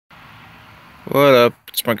What up?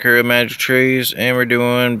 It's my crew of Magic Trees, and we're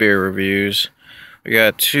doing beer reviews. We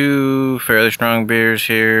got two fairly strong beers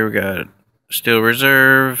here. We got Steel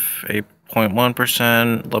Reserve,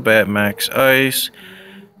 8.1%, Labatt Max Ice,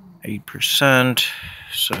 8%.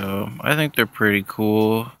 So I think they're pretty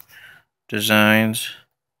cool designs.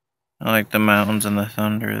 I like the mountains and the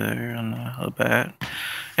thunder there on the Labatt.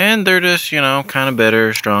 And they're just, kind of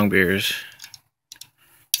bitter, strong beers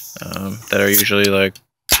that are usually like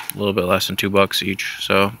a little bit less than $2 each.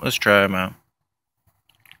 So let's try them out.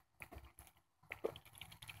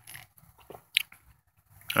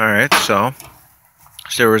 Alright, so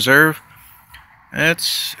Steel Reserve.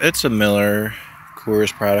 It's a Miller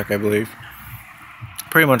Coors product, I believe.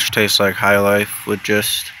 Pretty much tastes like High Life with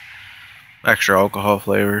just extra alcohol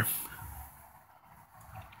flavor.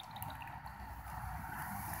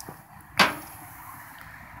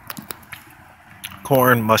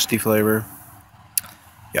 Corn, musty flavor.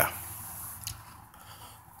 Yeah.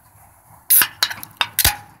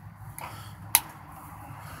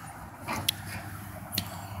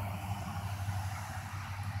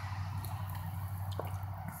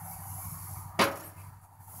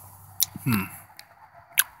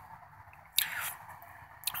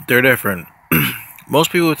 They're different.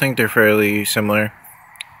 Most people think they're fairly similar.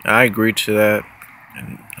 I agree to that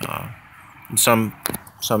in some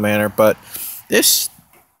manner, but this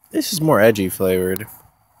is more edgy flavored.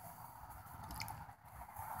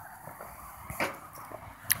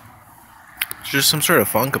 There's just some sort of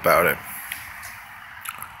funk about it.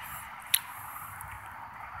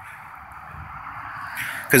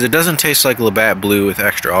 Because it doesn't taste like Labatt Blue with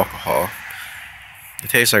extra alcohol. It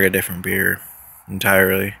tastes like a different beer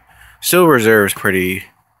entirely. Steel Reserve's pretty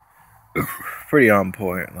on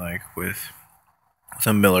point, like with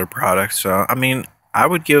some Miller products. So I mean, I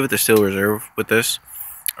would give it the Steel Reserve with this.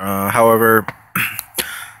 However,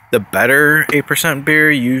 the better 8% beer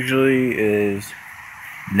usually is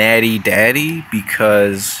Natty Daddy,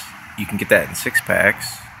 because you can get that in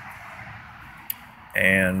 6-packs,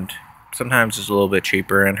 and sometimes it's a little bit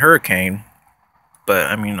cheaper, and Hurricane. But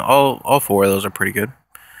I mean, all four of those are pretty good.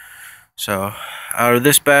 So out of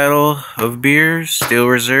this battle of beers, Steel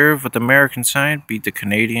Reserve with the American side beat the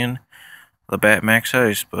Canadian Labatt Max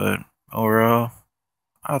Ice. But overall,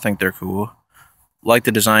 I think they're cool. Like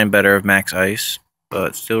the design better of Max Ice,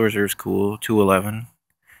 but Steel Reserve's cool. 211.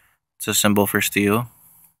 It's a symbol for steel.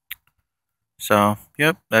 So,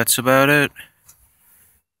 yep, that's about it.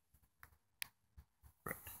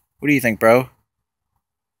 What do you think, bro?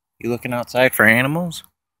 You looking outside for animals?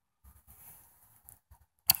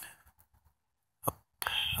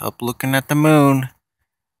 Up looking at the moon.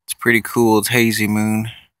 It's pretty cool. It's hazy moon.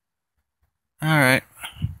 Alright.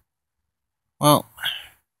 Well,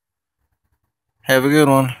 have a good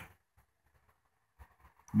one.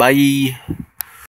 Bye.